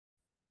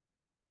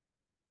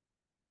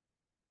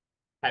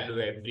Hello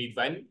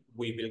everyone,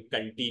 we will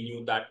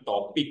continue the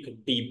topic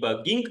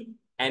debugging,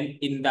 and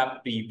in the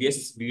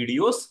previous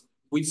videos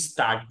we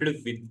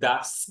started with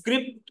the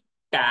script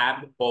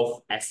tab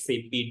of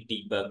SAP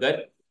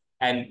Debugger,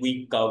 and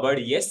we covered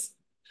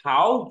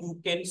how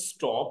you can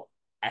stop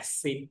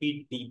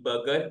SAP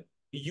Debugger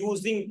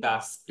using the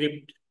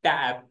script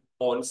tab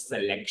on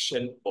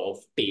selection of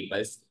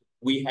tables.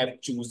 We have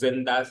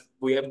chosen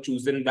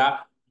the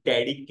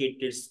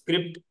dedicated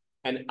script,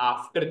 and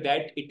after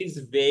that, it is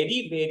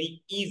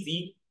very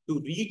easy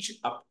to reach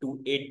up to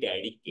a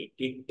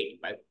dedicated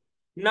table.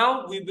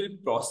 Now we will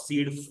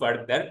proceed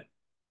further,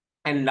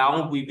 and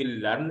now we will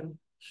learn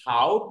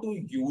how to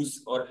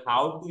use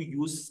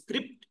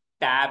script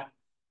tab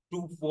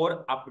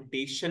for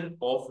updation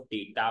of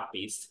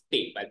database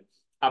table.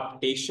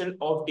 Updation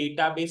of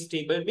database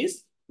table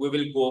means we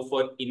will go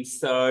for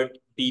insert,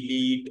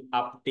 delete,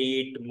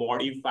 update,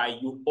 modify.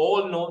 You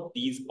all know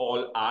these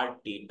all are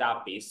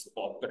database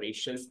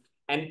operations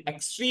and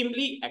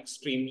extremely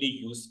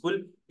useful,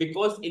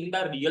 because in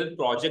the real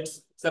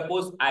projects,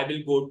 suppose I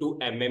will go to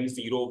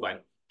MM01.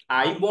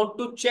 I want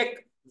to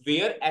check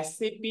where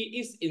SAP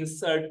is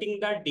inserting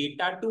the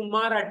data to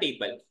Mara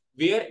table,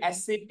 where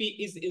SAP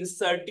is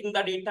inserting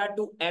the data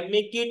to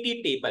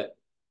MAKT table.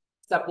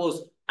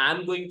 Suppose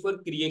I'm going for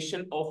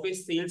creation of a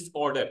sales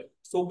order.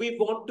 So we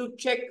want to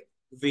check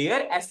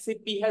where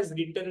SAP has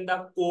written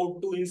the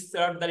code to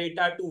insert the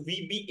data to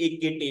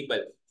VBAK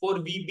table for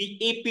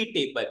VBAP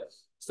table.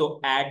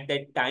 So at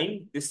that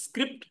time, the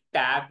script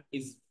tab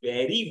is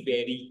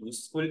very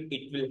useful.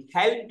 It will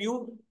help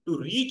you to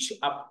reach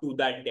up to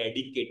the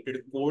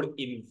dedicated code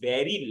in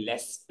very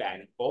less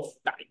span of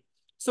time.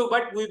 So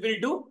what we will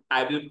do,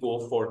 I will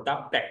go for the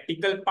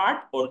practical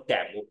part or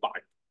demo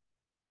part.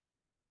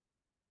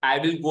 I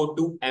will go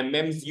to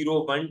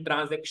MM01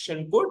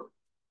 transaction code.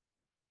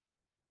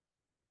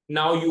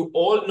 Now you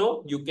all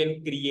know you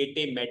can create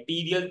a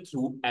material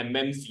through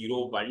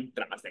MM01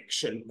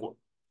 transaction code.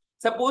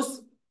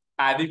 Suppose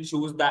I will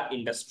choose the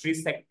industry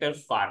sector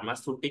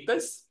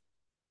pharmaceuticals.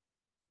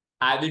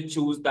 I will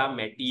choose the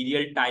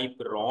material type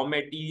raw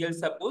material.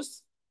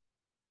 Suppose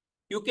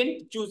you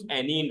can choose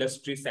any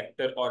industry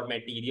sector or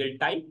material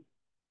type.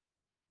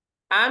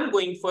 I'm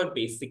going for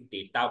basic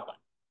data one.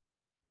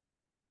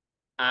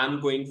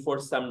 I'm going for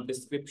some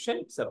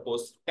description,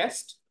 suppose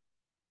test.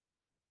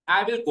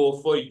 I will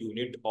go for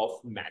unit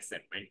of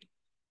measurement.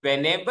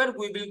 Whenever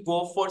we will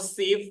go for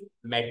save,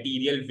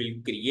 material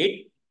will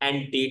create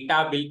and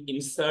data will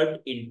insert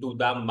into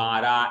the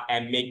Mara,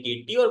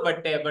 MAKT or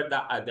whatever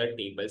the other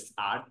tables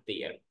are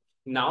there.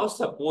 Now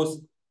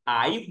suppose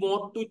I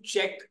want to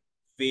check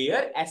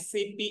where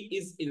SAP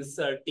is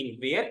inserting,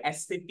 where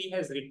SAP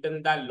has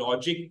written the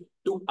logic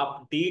to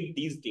update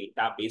these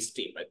database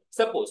table.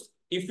 Suppose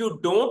if you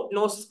don't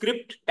know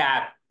script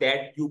tab,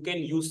 that you can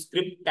use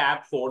script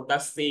tab for the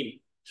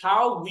same.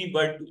 How we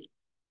were doing.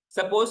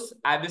 Suppose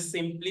I will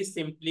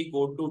simply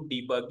go to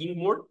debugging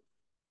mode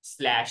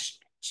 /H.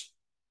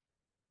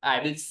 I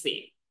will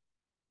save.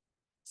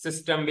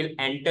 System will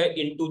enter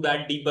into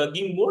the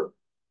debugging mode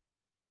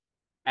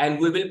and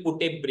we will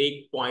put a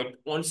breakpoint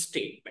on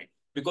statement,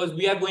 because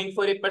we are going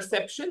for a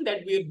perception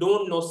that we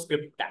don't know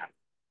script tab.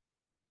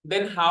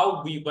 Then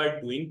how we were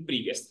doing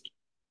previously,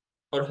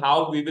 or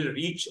how we will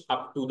reach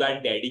up to the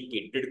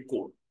dedicated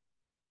code.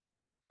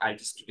 I'll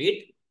just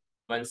wait.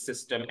 Once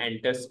system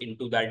enters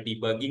into the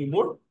debugging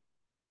mode,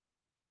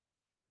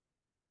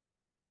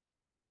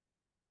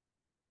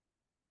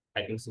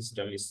 I think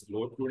system is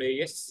slow today,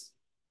 yes.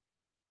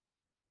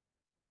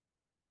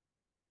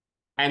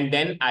 And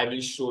then I will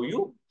show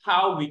you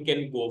how we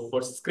can go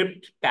for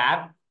script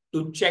tab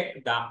to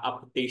check the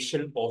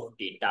updation of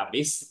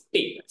database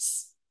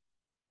tables.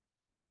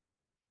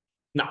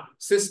 Now,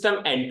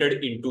 system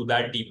entered into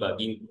the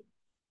debugging mode.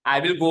 I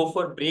will go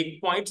for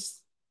breakpoints.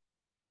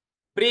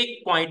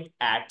 Breakpoint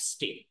at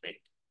statement.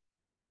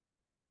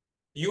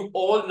 You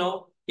all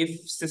know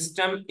if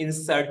system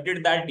inserted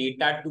the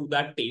data to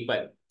the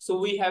table, so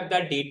we have the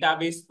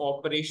database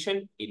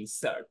operation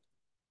insert.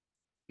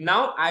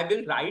 Now I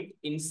will write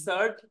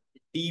insert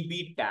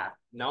DB tab.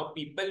 Now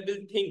people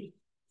will think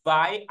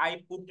why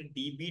I put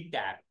DB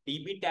tab.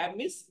 DB tab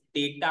means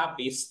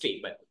database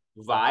table.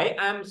 Why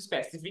I'm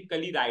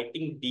specifically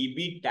writing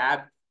DB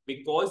tab?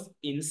 Because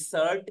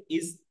insert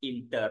is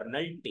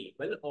internal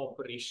table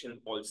operation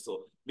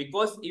also.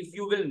 Because if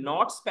you will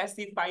not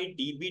specify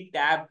DB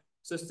tab,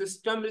 so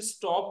system will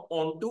stop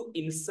on to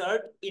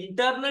insert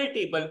internal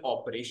table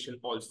operation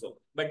also.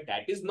 But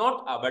that is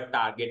not our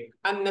target.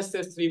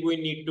 Unnecessary, we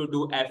need to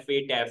do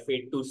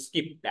F8 to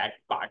skip that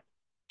part.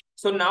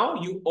 So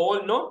now you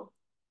all know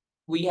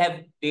we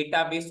have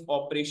database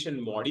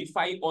operation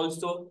modify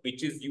also,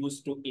 which is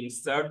used to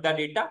insert the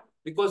data,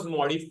 because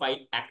modify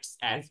acts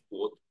as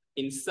both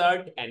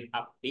insert and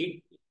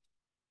update.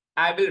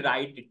 I will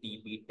write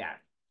DB tab.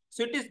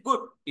 So it is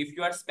good if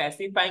you are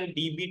specifying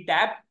DB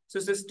tab, so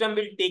system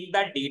will take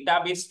the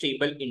database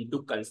table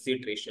into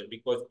consideration,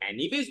 because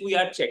anyways we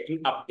are checking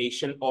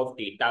updation of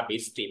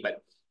database table.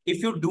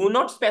 If you do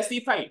not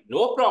specify,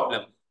 no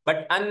problem.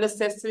 But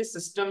unnecessary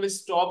system will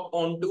stop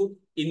onto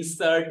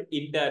insert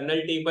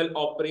internal table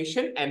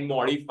operation and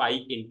modify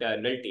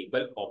internal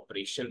table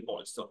operation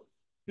also.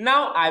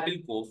 Now I will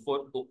go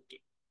for OK.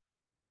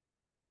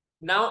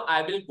 Now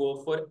I will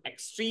go for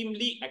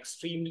extremely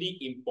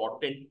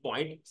important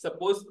point.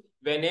 Suppose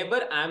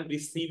whenever I am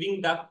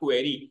receiving the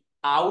query,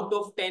 out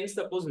of 10,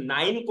 suppose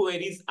 9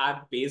 queries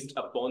are based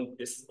upon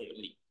this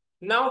only.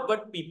 Now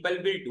what people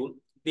will do,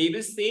 they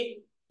will say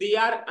they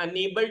are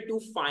unable to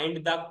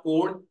find the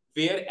code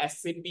where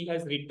SAP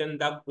has written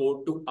the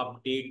code to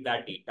update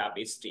the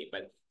database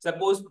table.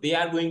 Suppose they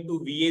are going to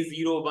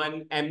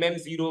VA01,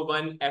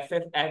 MM01,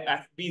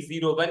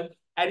 FFB01,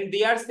 and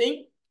they are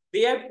saying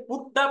they have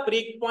put the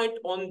breakpoint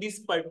on this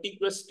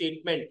particular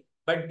statement,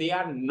 but they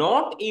are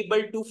not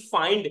able to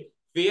find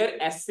where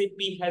SAP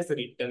has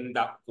written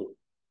the code.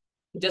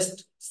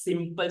 Just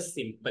simple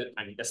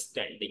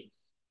understanding.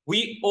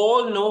 We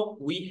all know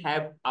we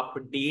have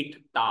update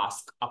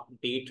task.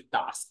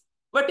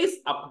 What is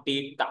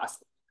update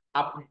task?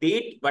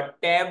 Update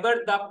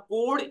whatever the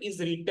code is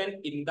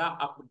written in the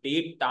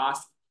update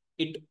task,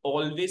 it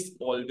always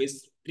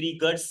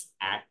triggers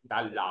at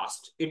the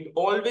last. It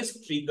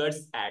always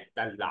triggers at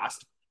the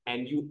last.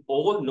 And you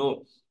all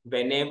know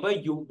whenever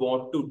you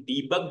want to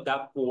debug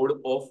the code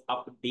of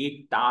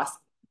update task,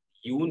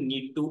 you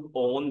need to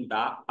own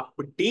the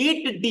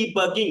update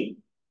debugging.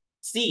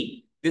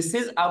 See, this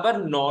is our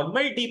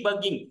normal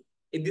debugging.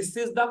 This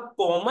is the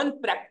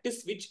common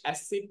practice which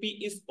SAP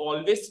is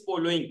always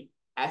following.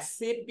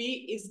 SAP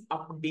is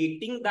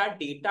updating the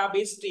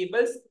database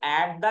tables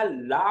at the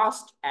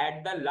last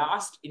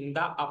in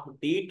the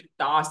update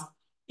task.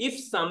 If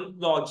some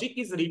logic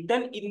is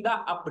written in the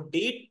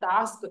update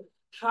task,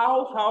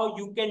 how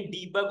you can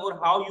debug or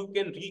how you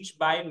can reach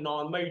by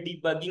normal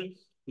debugging?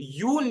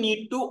 You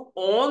need to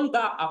own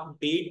the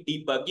update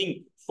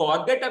debugging.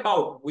 Forget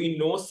about we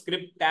know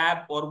script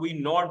tab or we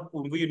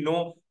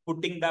know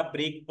putting the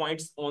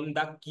breakpoints on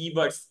the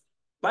keywords.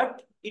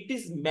 But it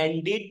is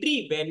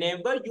mandatory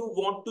whenever you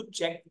want to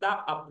check the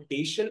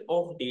updation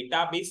of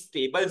database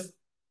tables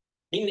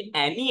in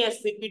any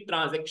SAP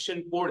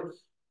transaction code.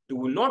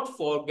 Do not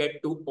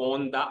forget to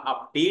own the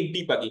update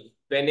debugging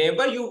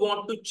whenever you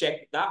want to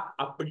check the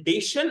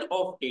updation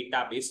of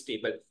database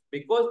table,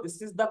 because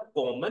this is the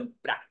common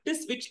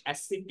practice which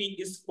SAP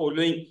is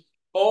following.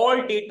 All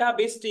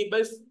database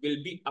tables will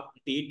be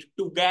updated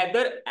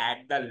together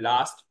at the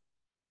last.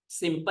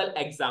 Simple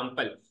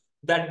example.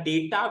 The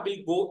data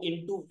will go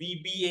into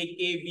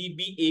VBAK,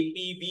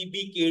 VBAP,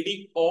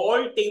 VBKD,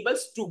 all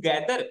tables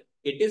together.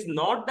 It is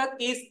not the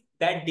case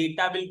that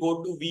data will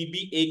go to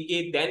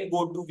VBAK, then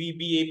go to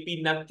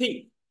VBAP,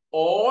 nothing.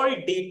 All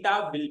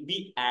data will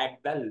be at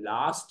the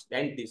last.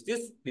 And this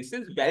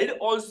is valid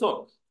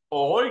also.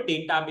 All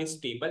database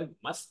table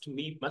must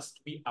be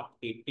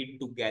updated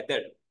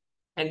together.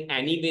 And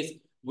anyways,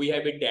 we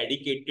have a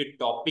dedicated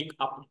topic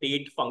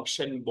update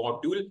function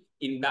module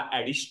in the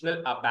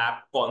additional ABAP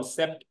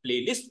concept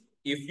playlist.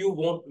 If you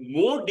want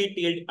more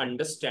detailed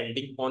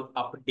understanding on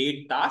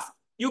update tasks,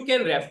 you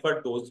can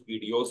refer those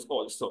videos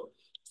also.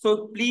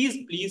 So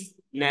please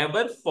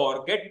never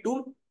forget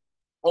to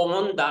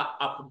on the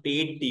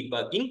update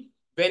debugging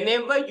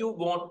whenever you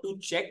want to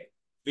check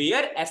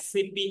where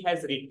SAP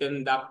has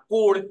written the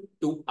code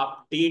to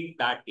update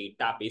the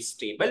database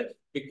table,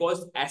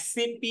 because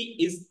SAP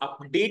is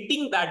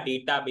updating the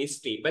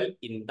database table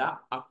in the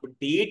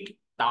update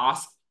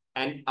task.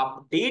 And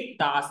update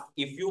task,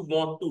 if you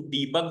want to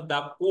debug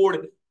the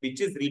code which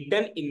is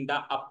written in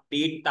the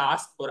update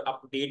task or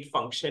update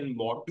function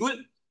module,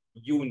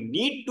 you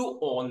need to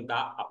own the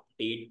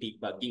update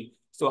debugging.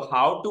 So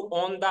how to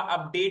own the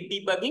update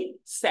debugging?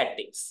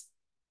 Settings.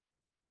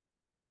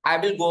 I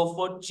will go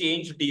for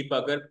change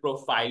debugger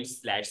profile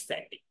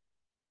 /setting.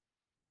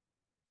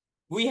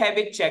 We have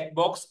a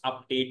checkbox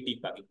update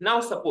debugging. Now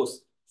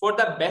suppose for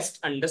the best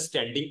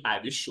understanding, I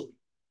will show you.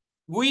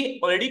 We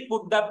already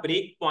put the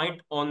breakpoint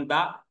on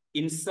the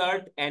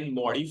insert and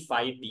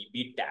modify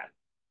DB tab.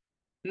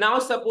 Now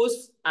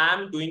suppose I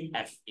am doing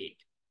F8.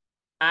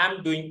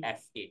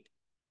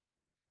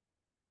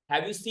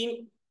 Have you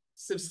seen?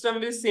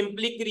 System will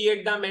simply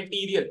create the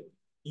material.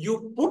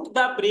 You put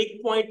the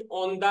breakpoint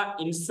on the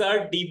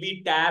insert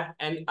DB tab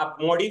and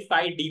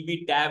modify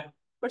DB tab,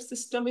 but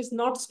system is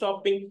not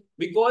stopping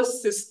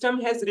because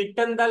system has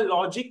written the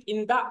logic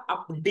in the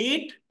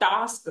update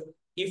task.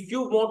 If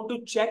you want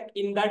to check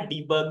in the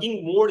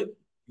debugging mode,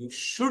 you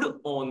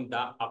should own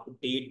the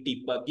update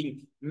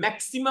debugging.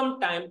 Maximum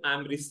time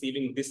I'm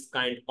receiving this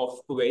kind of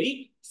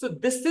query. So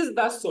this is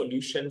the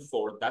solution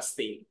for the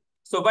same.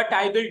 So what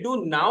I will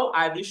do now,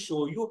 I will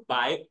show you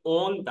by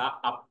on the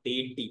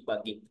update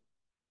debugging.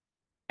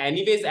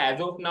 Anyways,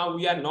 as of now,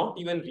 we are not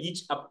even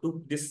reached up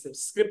to this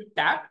script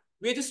tab.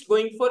 We're just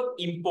going for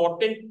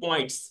important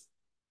points.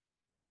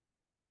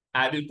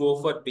 I will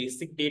go for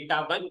basic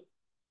data one.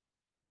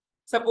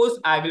 Suppose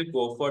I will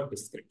go for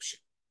description.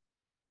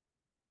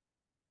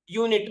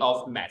 Unit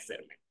of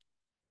measurement.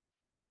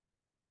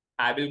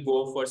 I will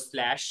go for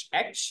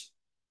 /h,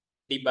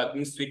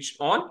 debugging switch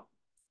on.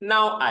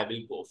 Now I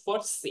will go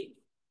for save.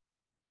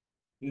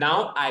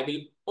 Now I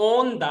will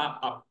on the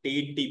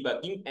update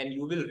debugging and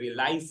you will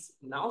realize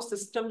now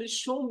system will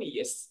show me,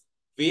 yes,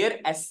 where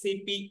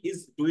SAP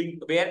is doing,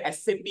 where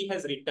SAP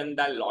has written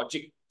the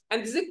logic.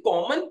 And this is a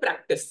common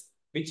practice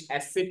which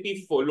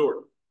SAP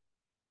followed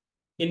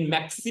in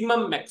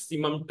maximum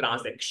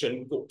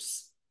transaction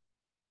codes.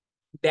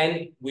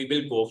 Then we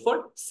will go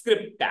for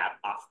script tab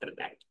after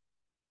that.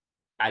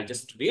 I'll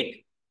just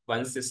wait.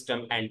 Once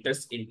system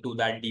enters into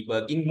the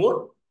debugging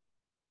mode.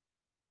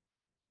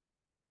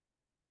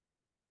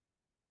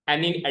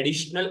 And in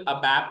additional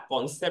ABAP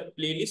concept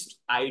playlist,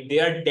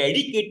 there are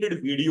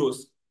dedicated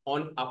videos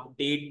on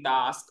update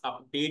task,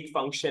 update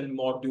function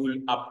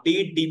module,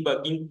 update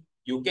debugging.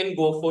 You can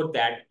go for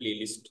that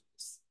playlist.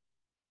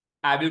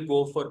 I will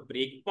go for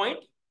breakpoint.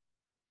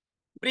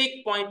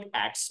 Breakpoint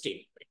add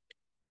statement.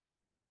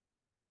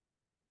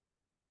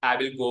 I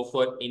will go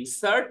for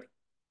insert,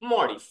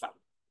 modify.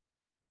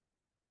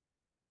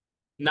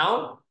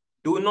 Now,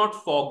 do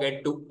not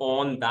forget to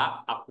on the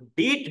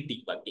update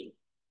debugging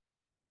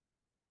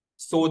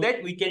so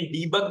that we can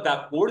debug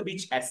the code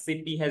which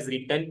SAP has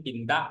written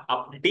in the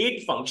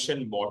update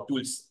function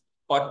modules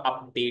or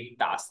update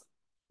task.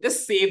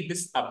 Just save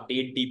this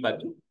update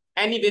debugging.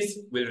 Anyways,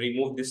 we'll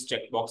remove this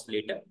checkbox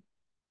later.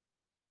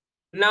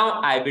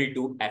 Now I will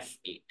do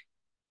F8.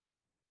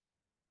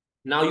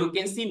 Now you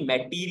can see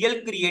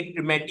material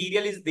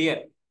is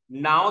there.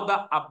 Now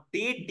the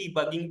update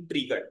debugging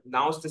triggered.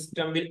 Now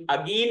system will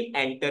again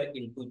enter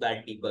into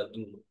the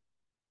debugging mode.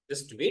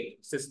 Just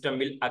wait, system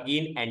will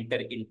again enter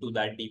into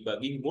the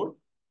debugging mode.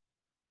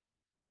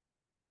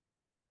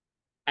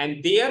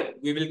 And there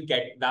we will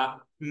get the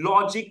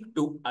logic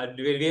to, where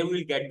we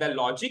will get the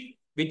logic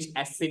which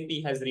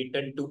SAP has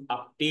written to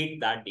update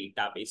the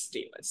database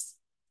tables.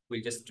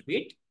 We'll just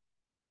wait.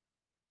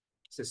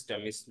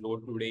 System is slow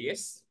today,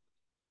 yes.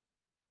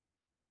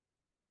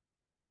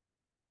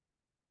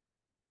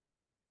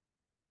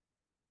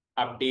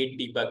 Update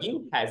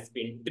debugging has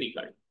been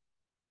triggered.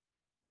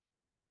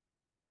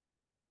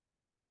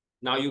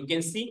 Now you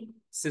can see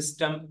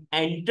system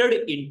entered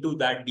into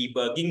the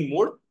debugging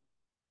mode.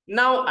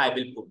 Now I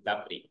will put the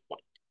breakpoint.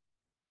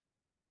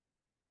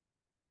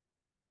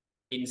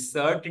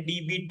 Insert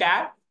DB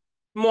tab,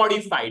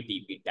 modify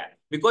DB tab.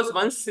 Because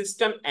once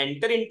system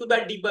enter into the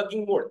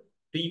debugging mode,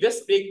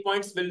 previous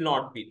breakpoints will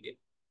not be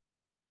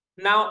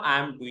there. Now I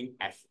am doing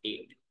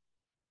F8.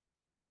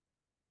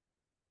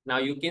 Now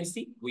you can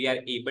see we are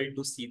able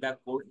to see the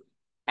code.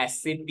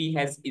 SAP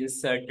has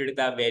inserted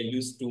the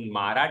values to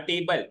Mara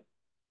table.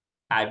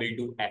 I will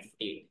do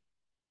F8.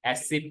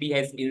 SAP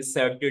has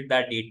inserted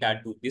the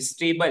data to this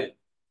table.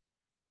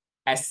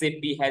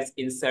 SAP has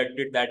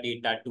inserted the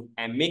data to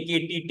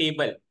MAKT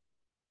table,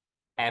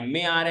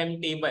 MARM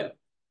table,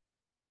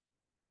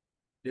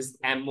 this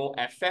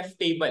MOFF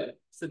table.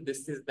 So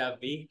this is the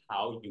way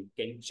how you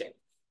can check.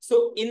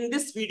 So in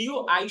this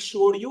video, I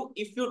showed you,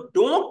 if you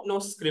don't know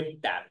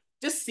script tab,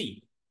 just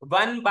see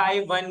one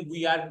by one,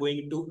 we are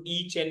going to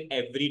each and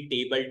every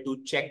table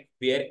to check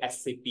where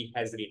SAP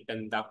has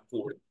written the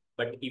code.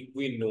 But if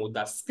we know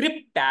the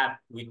script tab,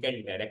 we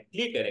can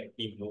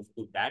directly move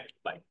to that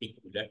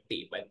particular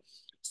table.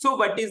 So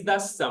what is the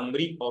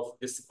summary of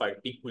this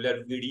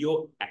particular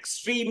video?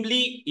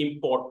 Extremely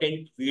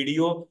important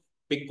video,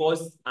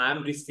 because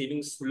I'm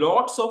receiving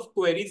lots of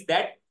queries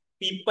that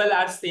people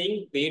are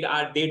saying they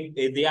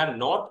are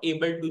not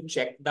able to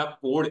check the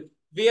code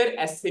where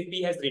SAP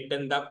has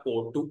written the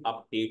code to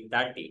update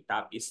the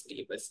database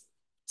tables.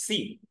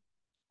 See,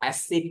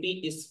 SAP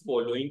is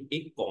following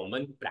a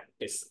common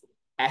practice.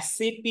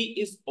 SAP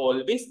is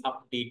always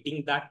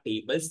updating the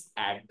tables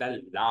at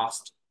the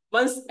last,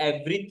 once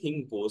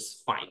everything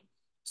goes fine.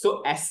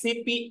 So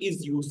SAP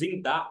is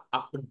using the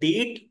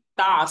update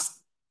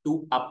task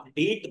to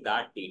update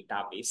the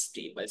database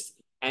tables,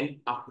 and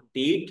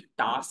update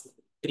task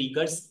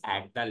triggers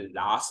at the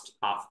last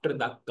after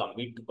the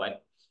commit one.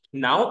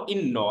 Now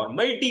in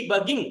normal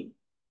debugging,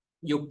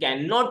 you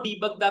cannot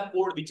debug the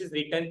code which is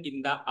written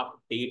in the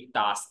update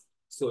task.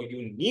 So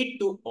you need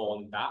to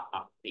on the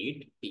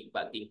update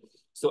debugging.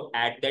 So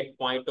at that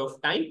point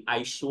of time,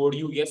 I showed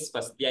you, yes,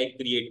 firstly I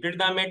created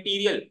the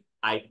material.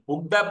 I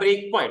put the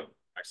breakpoint,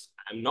 but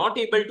I'm not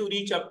able to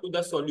reach up to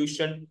the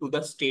solution, to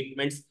the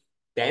statements.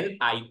 Then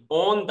I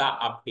on the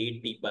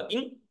update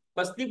debugging.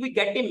 Firstly, we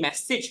get a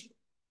message.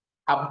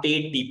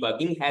 Update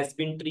debugging has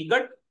been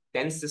triggered.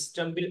 Then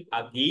system will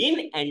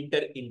again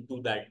enter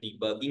into the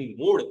debugging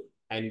mode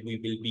and we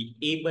will be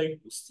able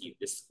to see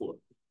this code.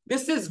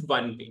 This is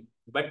one way.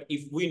 But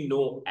if we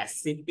know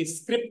SAP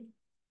script,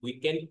 we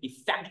can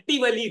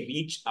effectively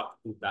reach up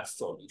to the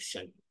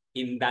solution.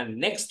 In the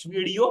next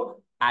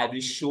video, I will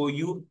show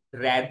you,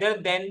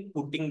 rather than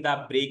putting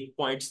the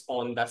breakpoints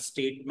on the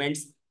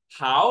statements,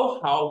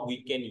 how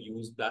we can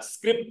use the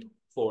script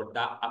for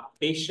the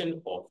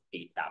updation of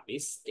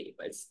database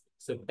tables.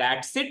 So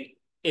that's it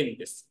in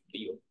this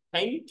video.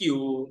 Thank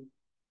you.